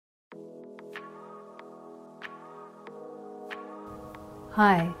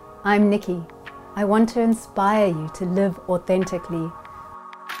Hi, I'm Nikki. I want to inspire you to live authentically.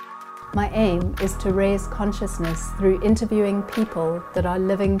 My aim is to raise consciousness through interviewing people that are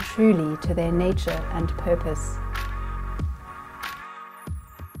living truly to their nature and purpose.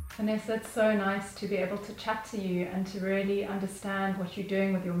 Vanessa, it's so nice to be able to chat to you and to really understand what you're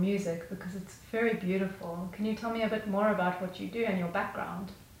doing with your music, because it's very beautiful. Can you tell me a bit more about what you do and your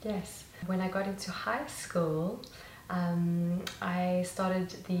background? Yes. When I got into high school, I started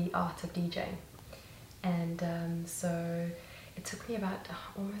the art of DJing. And so it took me about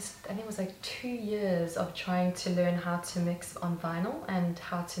almost, I think it was like 2 years of trying to learn how to mix on vinyl and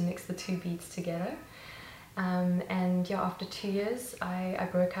how to mix the two beats together. And yeah, after 2 years, I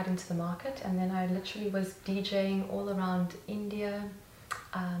broke out into the market, and then I literally was DJing all around India,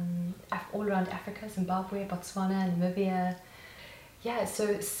 all around Africa, Zimbabwe, Botswana, Namibia. Yeah,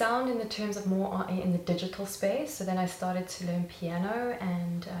 so sound in the terms of more in the digital space. So then I started to learn piano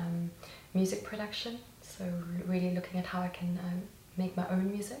and music production. So really looking at how I can make my own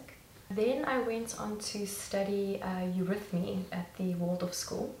music. Then I went on to study eurythmy at the Waldorf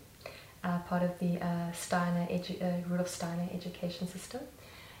School. Part of the Rudolf Steiner education system,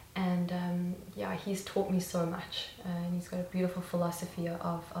 and yeah, he's taught me so much, and he's got a beautiful philosophy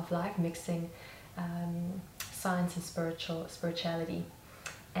of life, mixing science and spirituality.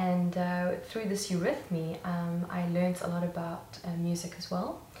 And through this eurythmy, I learned a lot about music as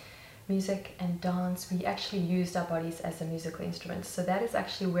well. Music and dance, we actually used our bodies as a musical instrument, so that is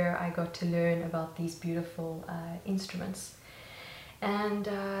actually where I got to learn about these beautiful instruments. And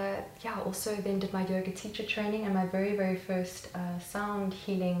yeah, also then did my yoga teacher training, and my very first sound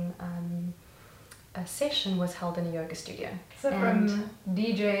healing session was held in a yoga studio. So and from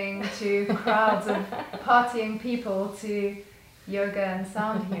DJing to crowds of partying people to yoga and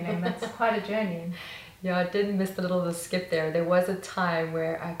sound healing, that's quite a journey. Yeah, I did miss a little of the skip there. There was a time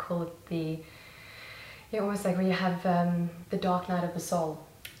where I call it almost like when you have the dark night of the soul.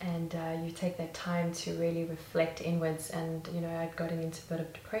 And you take that time to really reflect inwards, and you know, I'd gotten into a bit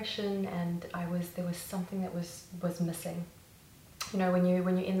of depression, and there was something that was missing. You know, when you're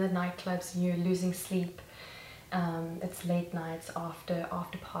in the nightclubs and you're losing sleep, it's late nights after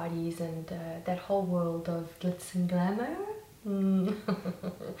parties, and that whole world of glitz and glamour.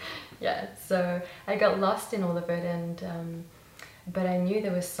 Yeah, so I got lost in all of it, and but I knew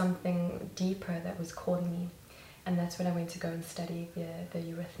there was something deeper that was calling me. And that's when I went to go and study the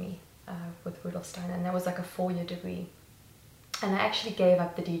eurythmy with Rudolf Steiner, and that was like a 4-year degree. And I actually gave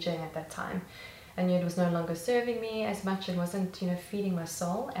up the DJing at that time. I knew it was no longer serving me as much, it wasn't, you know, feeding my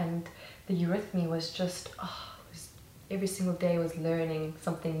soul, and the eurythmy was just, every single day was learning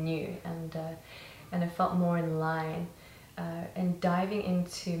something new, and I felt more in line, and diving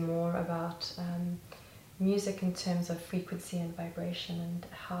into more about music in terms of frequency and vibration, and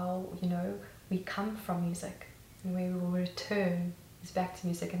how, you know, we come from music. And we will return is back to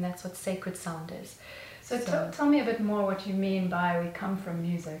music, and that's what sacred sound is. So tell me a bit more what you mean by we come from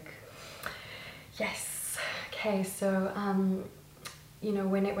music. Yes. Okay. So you know,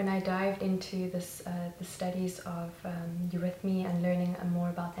 when I dived into this the studies of eurythmy and learning more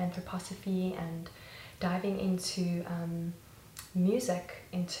about anthroposophy, and diving into music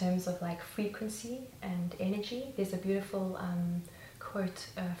in terms of like frequency and energy, there's a beautiful quote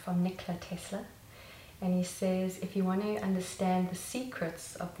from Nikola Tesla. And he says, if you want to understand the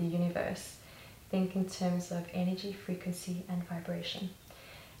secrets of the universe, think in terms of energy, frequency, and vibration.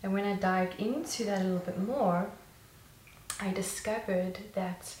 And when I dived into that a little bit more, I discovered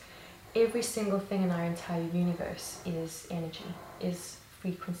that every single thing in our entire universe is energy, is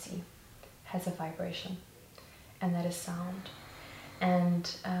frequency, has a vibration, and that is sound.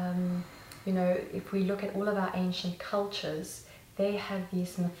 And you know, if we look at all of our ancient cultures, they have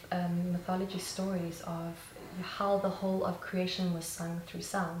these mythology stories of how the whole of creation was sung through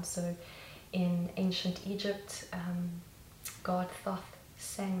sound. So in ancient Egypt, god Thoth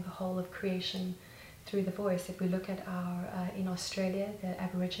sang the whole of creation through the voice. If we look at in Australia, the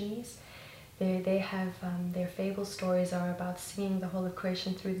Aborigines, they have their fable stories are about singing the whole of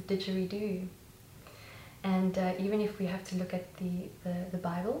creation through the didgeridoo. And even if we have to look at the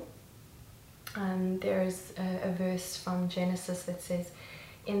Bible, there's a verse from Genesis that says,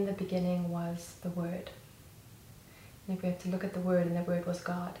 in the beginning was the Word. And if we have to look at the Word, and the Word was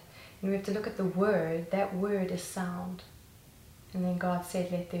God. And we have to look at the Word, that Word is sound. And then God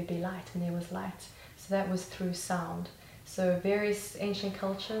said, let there be light, and there was light. So that was through sound. So various ancient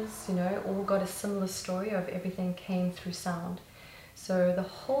cultures, you know, all got a similar story of everything came through sound. So the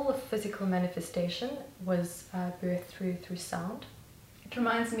whole of physical manifestation was birthed through sound. It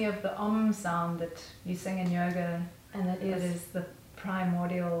reminds me of the Om sound that you sing in yoga, And that is the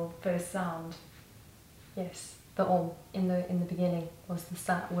primordial first sound. Yes, the Om in the beginning was the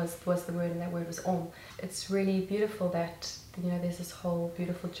sound, was the word, and that word was Om. It's really beautiful that, you know, there's this whole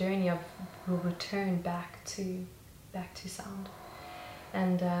beautiful journey of we'll return back to sound.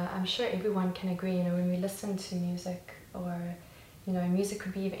 And I'm sure everyone can agree, you know, when we listen to music, or, you know, music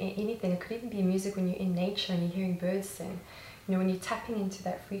could be even anything. It could even be music when you're in nature and you're hearing birds sing. You know, when you're tapping into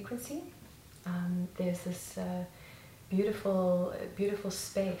that frequency, there's this beautiful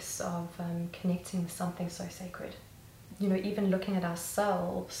space of connecting with something so sacred. You know, even looking at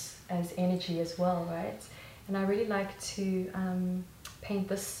ourselves as energy as well, right? And I really like to paint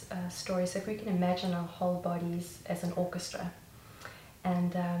this story. So if we can imagine our whole bodies as an orchestra,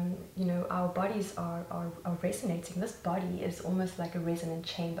 and you know, our bodies are resonating. This body is almost like a resonant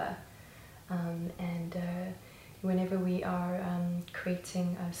chamber, and whenever we are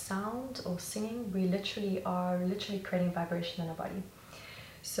creating a sound or singing, we are creating vibration in our body.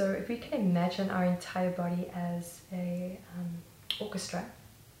 So if we can imagine our entire body as a orchestra,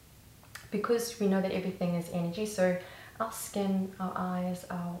 because we know that everything is energy, so our skin, our eyes,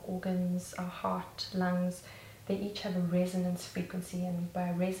 our organs, our heart, lungs, they each have a resonance frequency, and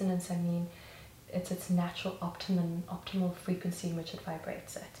by resonance I mean it's its natural optimal frequency in which it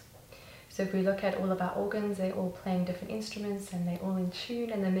vibrates at. So if we look at all of our organs, they're all playing different instruments, and they're all in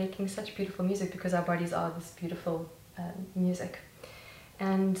tune, and they're making such beautiful music because our bodies are this beautiful music.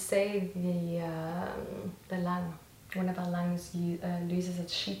 And say the lung, one of our lungs loses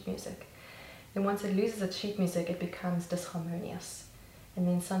its sheet music. And once it loses its sheet music, it becomes disharmonious. And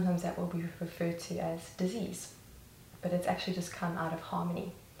then sometimes that will be referred to as disease, but it's actually just come out of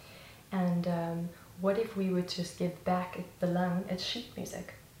harmony. And what if we would just give back the lung its sheet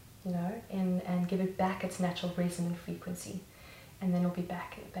music, you know, and give it back its natural resonant frequency, and then it'll be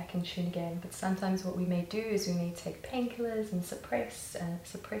back in tune again. But sometimes what we may do is we may take painkillers and suppress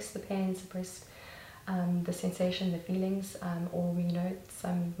the pain, suppress the sensation, the feelings, or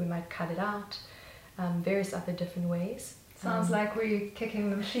we might cut it out, various other different ways. Sounds like we're kicking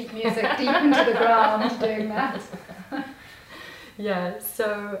the sheet music deep into the ground doing that. Yeah,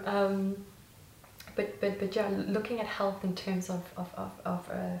 so but yeah, looking at health in terms of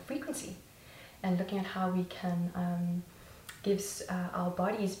frequency, and looking at how we can give our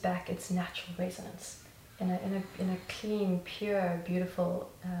bodies back its natural resonance in a clean, pure, beautiful,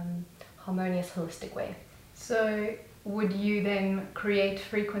 harmonious, holistic way. So would you then create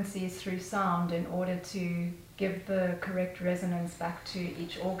frequencies through sound in order to give the correct resonance back to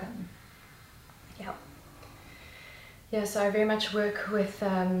each organ? Yeah. Yeah, so I very much work with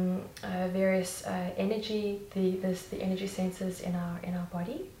various energy, the energy sensors in our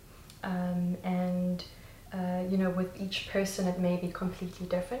body, and you know, with each person it may be completely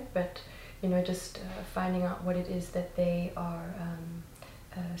different, but you know, just finding out what it is that they are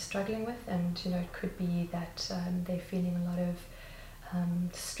struggling with, and you know, it could be that they're feeling a lot of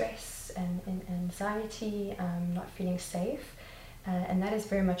stress and anxiety, not feeling safe, and that is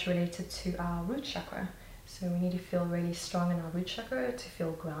very much related to our root chakra. So we need to feel really strong in our root chakra to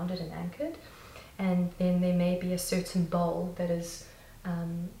feel grounded and anchored. And then there may be a certain bowl that is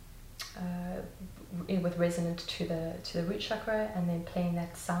with resonant to the root chakra, and then playing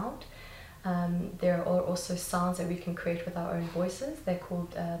that sound. There are also sounds that we can create with our own voices. They're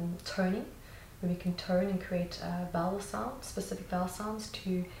called toning, where we can tone and create vowel sounds, specific vowel sounds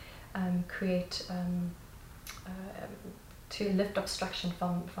to create to lift obstruction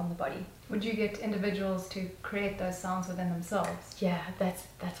from the body. Would you get individuals to create those sounds within themselves? Yeah,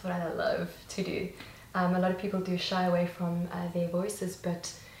 that's what I love to do. A lot of people do shy away from their voices,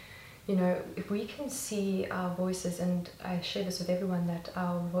 but you know, if we can see our voices, and I share this with everyone, that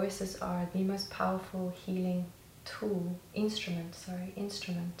our voices are the most powerful healing instrument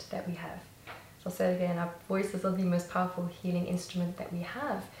that we have. So I'll say it again, our voices are the most powerful healing instrument that we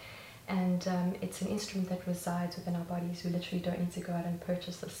have. And it's an instrument that resides within our bodies. We literally don't need to go out and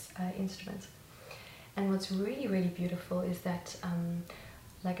purchase this instrument. And what's really, really beautiful is that,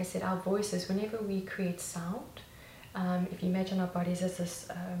 like I said, our voices, whenever we create sound, if you imagine our bodies as this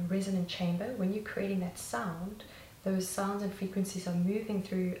resonant chamber, when you're creating that sound, those sounds and frequencies are moving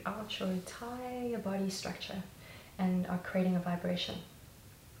throughout your entire body structure and are creating a vibration.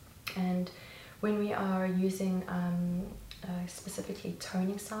 And when we are using specifically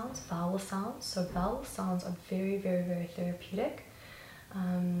toning sounds, vowel sounds. So vowel sounds are very, very, very therapeutic.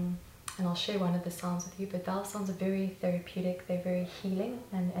 And I'll share one of the sounds with you, but vowel sounds are very therapeutic. They're very healing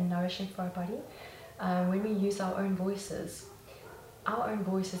and nourishing for our body. When we use our own voices are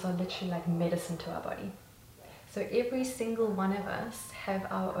literally like medicine to our body. So every single one of us have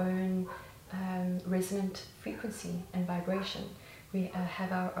our own resonant frequency and vibration, we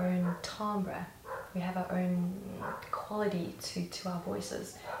have our own timbre. We have our own quality to our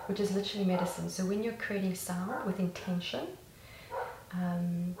voices, which is literally medicine. So when you're creating sound with intention,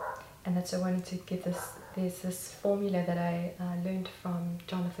 and that's I wanted to give this, there's this formula that I learned from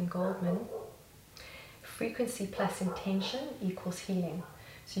Jonathan Goldman. Frequency plus intention equals healing.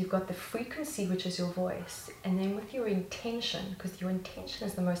 So you've got the frequency, which is your voice, and then with your intention, because your intention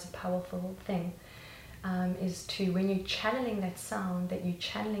is the most powerful thing, is to, when you're channeling that sound, that you're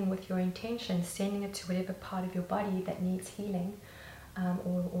channeling with your intention, sending it to whatever part of your body that needs healing,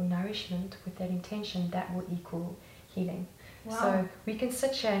 or nourishment with that intention, that will equal healing. Wow. So we can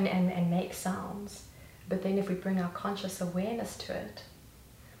sit here and make sounds, but then if we bring our conscious awareness to it,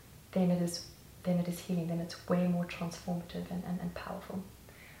 then it is healing, then it's way more transformative and powerful.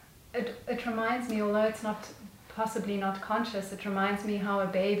 It reminds me, although it's possibly not conscious, it reminds me how a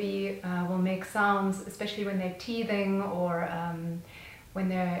baby will make sounds, especially when they're teething, or when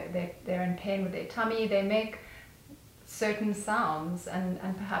they're in pain with their tummy. They make certain sounds, and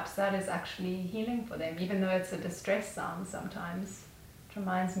perhaps that is actually healing for them, even though it's a distress sound sometimes. It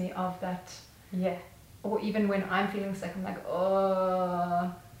reminds me of that. Yeah. Or even when I'm feeling sick, I'm like,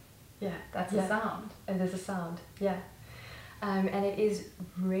 oh, yeah, that's a sound. And there's a sound, yeah. And it is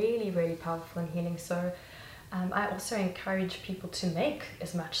really, really powerful and healing. So I also encourage people to make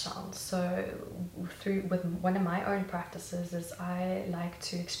as much sound. So with one of my own practices is I like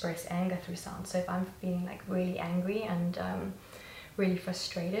to express anger through sound. So if I'm feeling like really angry and really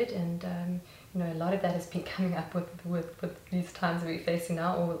frustrated, and a lot of that has been coming up with these times that we're facing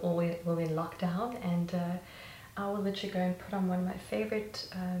now, or we're in lockdown, and I will literally go and put on one of my favorite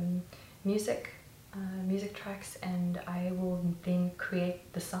music tracks, and I will then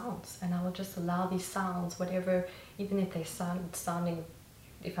create the sounds, and I will just allow these sounds, whatever, even if they sounding,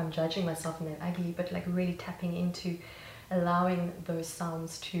 if I'm judging myself and they're ugly, but like really tapping into allowing those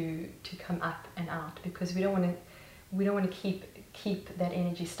sounds to come up and out, because we don't want to keep that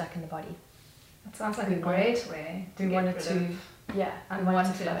energy stuck in the body. That sounds like a great way to get rid of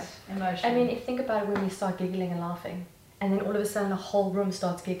unwanted emotion. I mean, if you think about it, when we start giggling and laughing, and then all of a sudden the whole room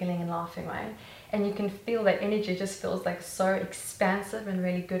starts giggling and laughing, right? And you can feel that energy just feels like so expansive and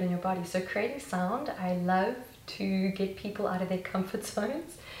really good in your body. So creating sound, I love to get people out of their comfort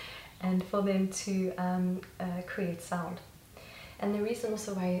zones and for them to create sound. And the reason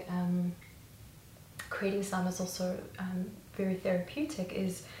also why creating sound is also very therapeutic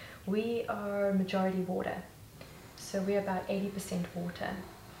is we are majority water. So we're about 80% water.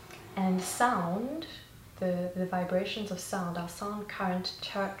 And sound, the vibrations of sound, our sound current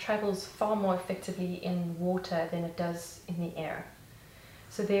travels far more effectively in water than it does in the air.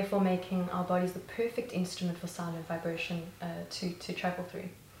 So therefore making our bodies the perfect instrument for sound and vibration to travel through.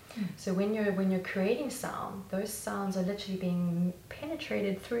 So when you're creating sound, those sounds are literally being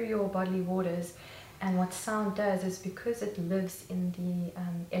penetrated through your bodily waters. And what sound does is, because it lives in the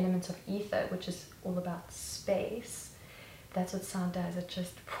elements of ether, which is all about space, that's what sound does. It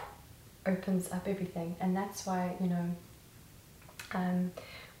just opens up everything. And that's why,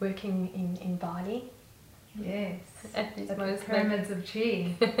 working in Bali. Yes, At these the pyramids of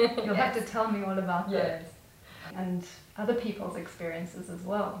Chi. You'll have to tell me all about those. And other people's experiences as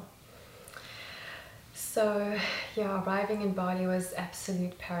well. So yeah, arriving in Bali was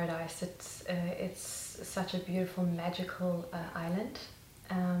absolute paradise. It's such a beautiful, magical island.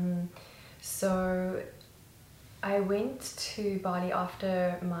 So I went to Bali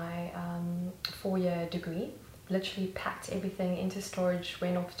after my 4-year degree. Literally packed everything into storage,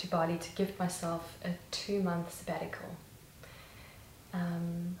 went off to Bali to give myself a 2-month sabbatical,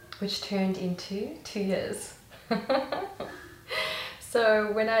 which turned into 2 years.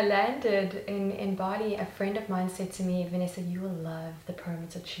 So when I landed in Bali, a friend of mine said to me, Vanessa, you will love the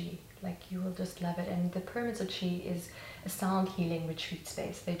Pyramids of Chi. Like, you will just love it. And the Pyramids of Chi is a sound healing retreat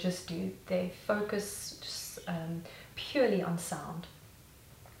space. They focus just, purely on sound.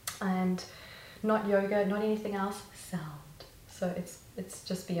 And not yoga, not anything else, sound. So it's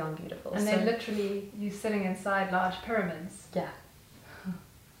just beyond beautiful. And they're literally, you sitting inside large pyramids. Yeah.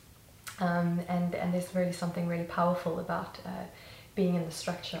 And there's really something really powerful about being in the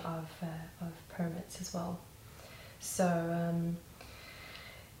structure of pyramids as well. So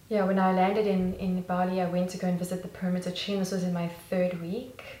yeah, when I landed in Bali, I went to go and visit the Pyramids of Chi. This was in my 3rd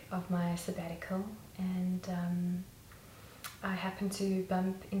week of my sabbatical, and I happened to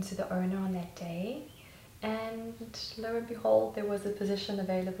bump into the owner on that day, and lo and behold, there was a position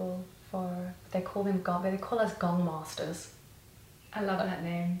available for, they call us gong masters. I love that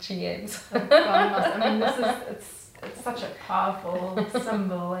name. GMs. Gong master. I mean, it's such a powerful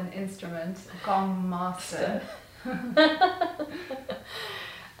symbol and instrument. Gong master.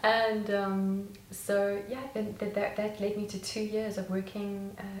 And so yeah, then that led me to 2 years of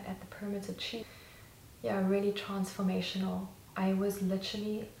working at the Pyramids of Chi. Yeah, really transformational. I was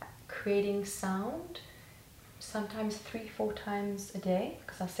literally creating sound, sometimes 3-4 times a day,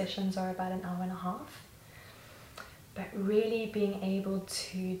 because our sessions are about an hour and a half. But really being able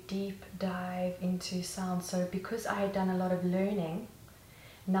to deep dive into sound. So because I had done a lot of learning,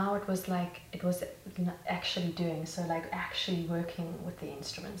 now it was actually doing, so like actually working with the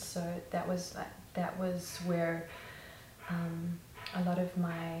instruments. So that was where a lot of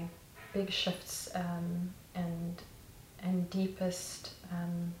my big shifts and deepest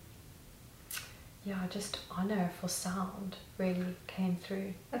just honor for sound really came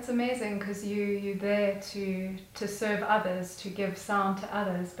through. That's amazing, because you're there to serve others, to give sound to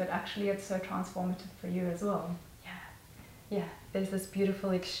others, but actually it's so transformative for you as well. Yeah, there's this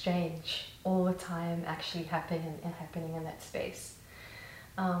beautiful exchange all the time actually happening in that space.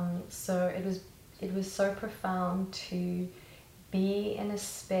 So it was so profound to be in a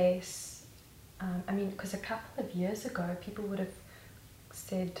space. I mean, because a couple of years ago people would have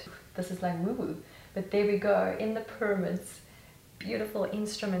said this is like woo-woo, but there we go, in the pyramids, beautiful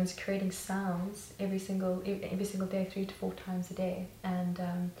instruments creating sounds every single day, 3 to 4 times a day, and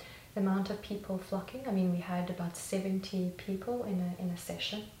the amount of people flocking. I mean, we had about 70 people in a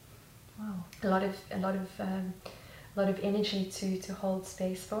session. Wow, a lot of energy to hold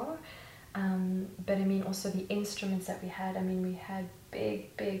space for. But I mean, also the instruments that we had. I mean, we had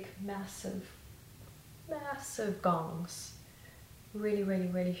big, massive gongs,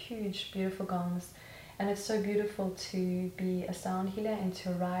 really huge, beautiful gongs. And it's so beautiful to be a sound healer and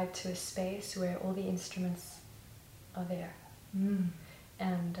to arrive to a space where all the instruments are there.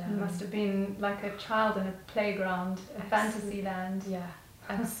 And it must have been like a child in a playground, a fantasy land. Yeah,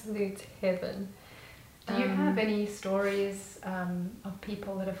 absolute heaven. Do you have any stories of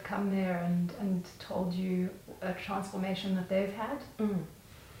people that have come there and told you a transformation that they've had?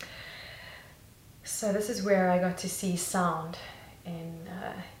 So this is where I got to see sound in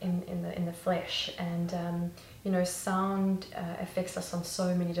the flesh, and sound affects us on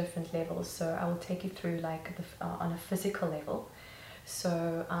so many different levels. So I will take you through like on a physical level.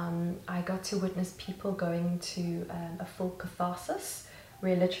 So I got to witness people going to a full catharsis,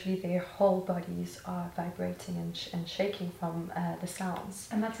 where literally their whole bodies are vibrating and shaking from the sounds.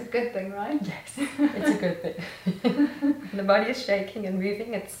 And that's a good thing, right? Yes, it's a good thing. The body is shaking and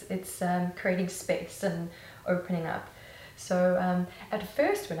moving. It's creating space and opening up. So at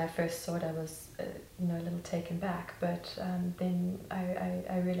first, when I first saw it, I was a little taken back. But then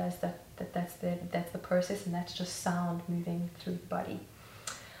I realized that's the process, and that's just sound moving through the body.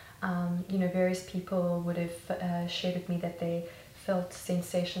 Various people would have shared with me that they felt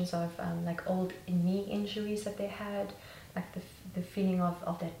sensations of like old knee injuries that they had, like the feeling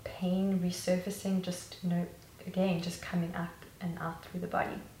of that pain resurfacing, just again just coming up and out through the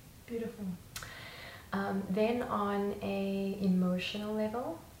body. Beautiful. Then on a emotional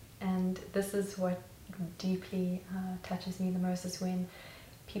level, and this is what deeply touches me the most, is when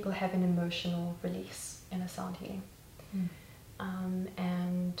people have an emotional release in a sound healing.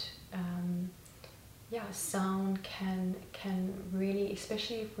 Sound can really,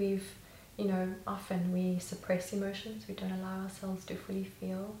 especially if we've, often we suppress emotions, we don't allow ourselves to fully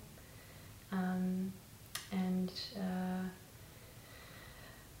feel,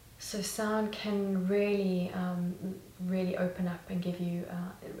 so sound can really open up and give you,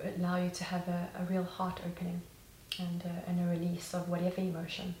 allow you to have a real heart opening and a release of whatever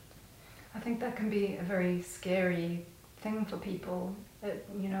emotion. I think that can be a very scary thing for people.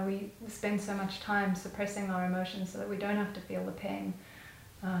 We spend so much time suppressing our emotions so that we don't have to feel the pain.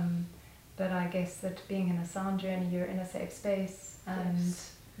 But I guess that being in a sound journey, you're in a safe space, and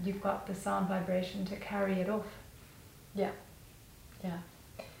yes, you've got the sound vibration to carry it off. Yeah.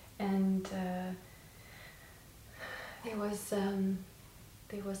 And there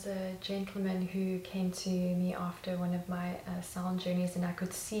was a gentleman who came to me after one of my sound journeys, and I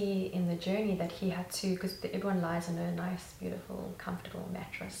could see in the journey that he had to, because everyone lies on a nice, beautiful, comfortable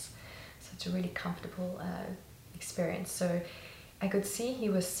mattress, so it's a really comfortable experience. So I could see he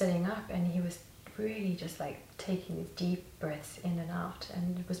was sitting up, and he was really just like taking these deep breaths in and out,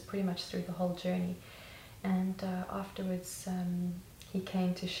 and it was pretty much through the whole journey. And afterwards he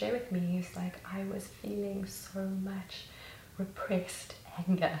came to share with me. He was like, I was feeling so much repressed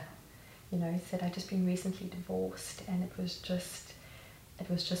anger. He said, I'd just been recently divorced, and it was just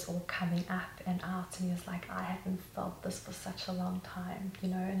all coming up and out, and he was like, I haven't felt this for such a long time,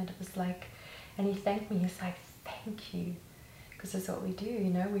 and it was like, and he thanked me. He's like, thank you, because that's what we do, you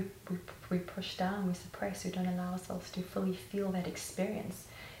know, we push down, we suppress, we don't allow ourselves to fully feel that experience.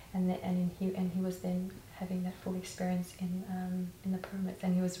 And he was then having that full experience in the pyramids,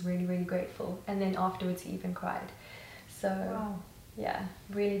 and he was really, really grateful. And then afterwards he even cried. So Wow. yeah,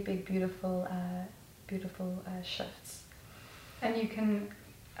 really big, beautiful shifts. And you can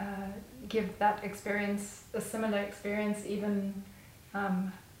give that experience, a similar experience, even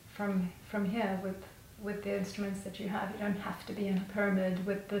from here with the instruments that you have. You don't have to be in a pyramid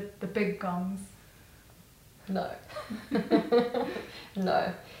with the big gongs. No.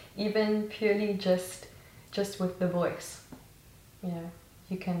 No. Even purely just with the voice. You know,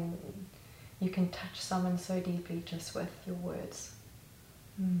 you can touch someone so deeply just with your words.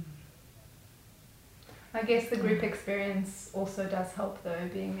 I guess the group experience also does help, though.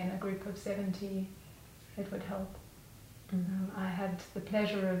 Being in a group of 70, it would help. I had the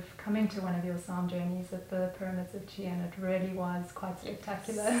pleasure of coming to one of your sound journeys at the Pyramids of Chi, and it really was quite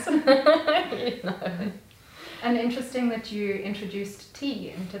spectacular. You know. And interesting that you introduced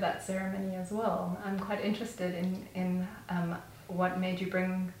tea into that ceremony as well. I'm quite interested in what made you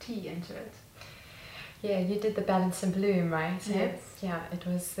bring tea into it. Yeah, you did the balance and bloom, right? Yes. Yeah, it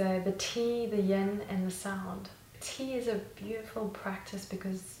was the tea, the yin, and the sound. Tea is a beautiful practice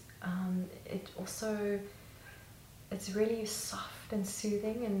because it's really soft and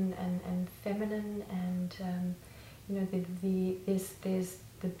soothing and feminine, and you know, there's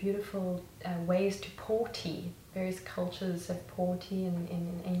the beautiful ways to pour tea. Various cultures have poured tea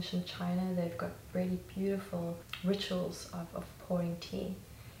in ancient China. They've got really beautiful rituals of pouring tea.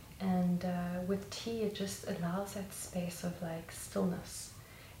 And with tea, it just allows that space of like stillness.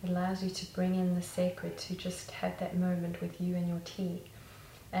 It allows you to bring in the sacred, to just have that moment with you and your tea.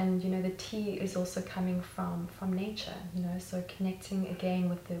 And you know, the tea is also coming from nature, you know, so connecting again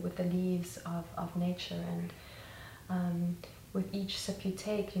with the leaves of nature, and with each sip you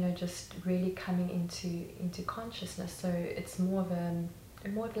take, you know, just really coming into consciousness. So it's more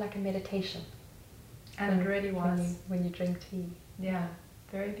of like a meditation. And it really was. When you drink tea. Yeah,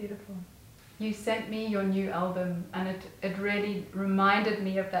 very beautiful. You sent me your new album, and it really reminded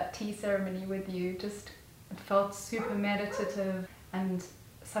me of that tea ceremony with you. Just, it felt super meditative and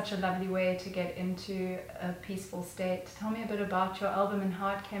such a lovely way to get into a peaceful state. Tell me a bit about your album and how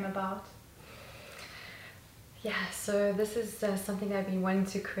it came about. Yeah, so this is something I've been wanting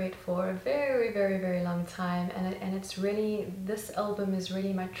to create for a very, very, very long time, and it's really, this album is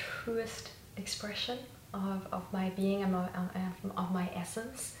really my truest expression of my being and of my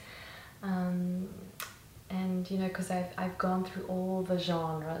essence. And you know, because I've gone through all the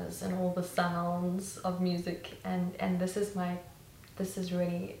genres and all the sounds of music, and this is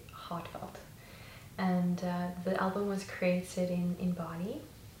really heartfelt. And the album was created in Bali,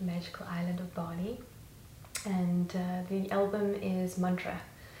 the magical island of Bali. And the album is mantra.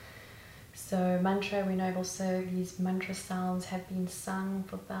 So mantra, we know also these mantra sounds have been sung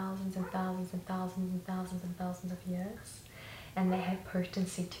for thousands and thousands and thousands and thousands and thousands of years, and they have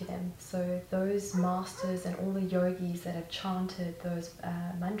potency to them. So those masters and all the yogis that have chanted those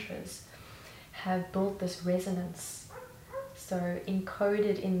mantras have built this resonance. So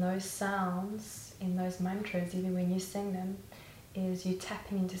encoded in those sounds, in those mantras, even when you sing them, is you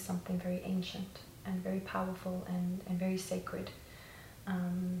tapping into something very ancient and very powerful and very sacred.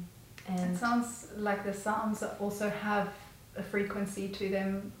 And it sounds like the sounds also have a frequency to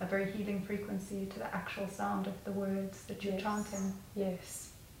them, a very healing frequency to the actual sound of the words that you're chanting. Yes,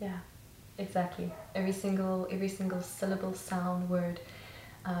 yeah, exactly. Every single syllable, sound, word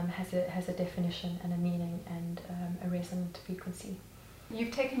has a definition and a meaning and a resonant frequency.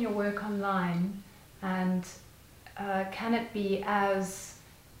 You've taken your work online, and can it be as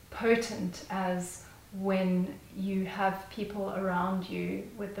potent as when you have people around you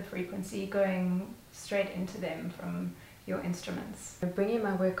with the frequency going straight into them from your instruments? Bringing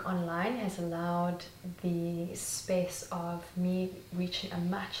my work online has allowed the space of me reaching a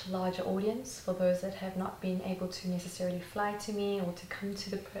much larger audience for those that have not been able to necessarily fly to me or to come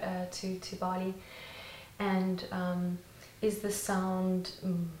to to Bali. And is the sound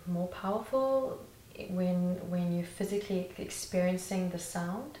more powerful when you're physically experiencing the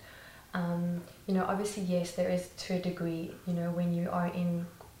sound? You know, obviously, yes, there is to a degree, you know, when you are in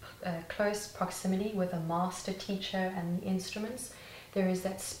close proximity with a master teacher and the instruments, there is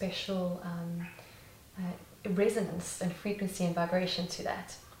that special resonance and frequency and vibration to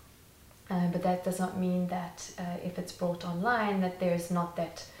that. But that does not mean that if it's brought online that there is not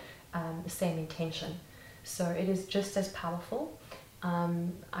that same intention. So it is just as powerful.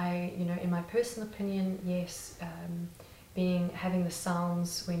 You know, in my personal opinion, yes, having the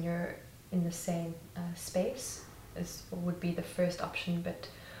sounds when you're in the same space would be the first option, but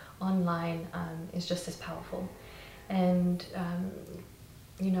online is just as powerful. And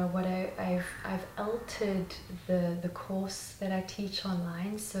you know what, I've altered the course that I teach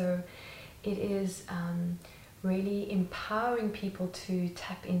online, so it is really empowering people to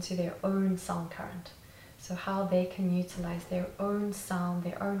tap into their own sound current. So how they can utilize their own sound,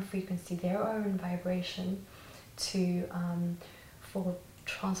 their own frequency, their own vibration to for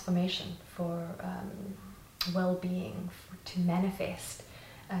transformation, for well-being, to manifest,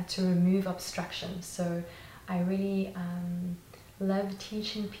 to remove obstruction. So I really love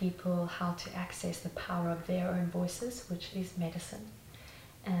teaching people how to access the power of their own voices, which is medicine,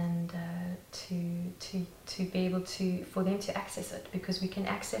 and to be able to, for them to access it, because we can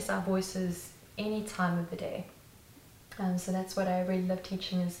access our voices any time of the day. So that's what I really love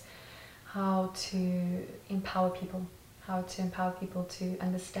teaching, is how to empower people, to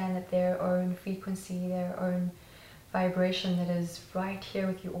understand that their own frequency, their own vibration that is right here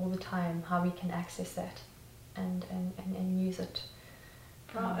with you all the time, how we can access that and use it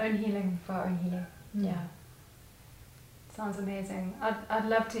for our own healing. Yeah. Sounds amazing. I'd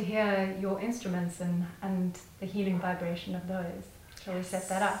love to hear your instruments and the healing vibration of those. Shall we set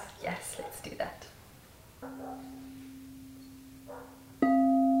that up? Yes, let's do that.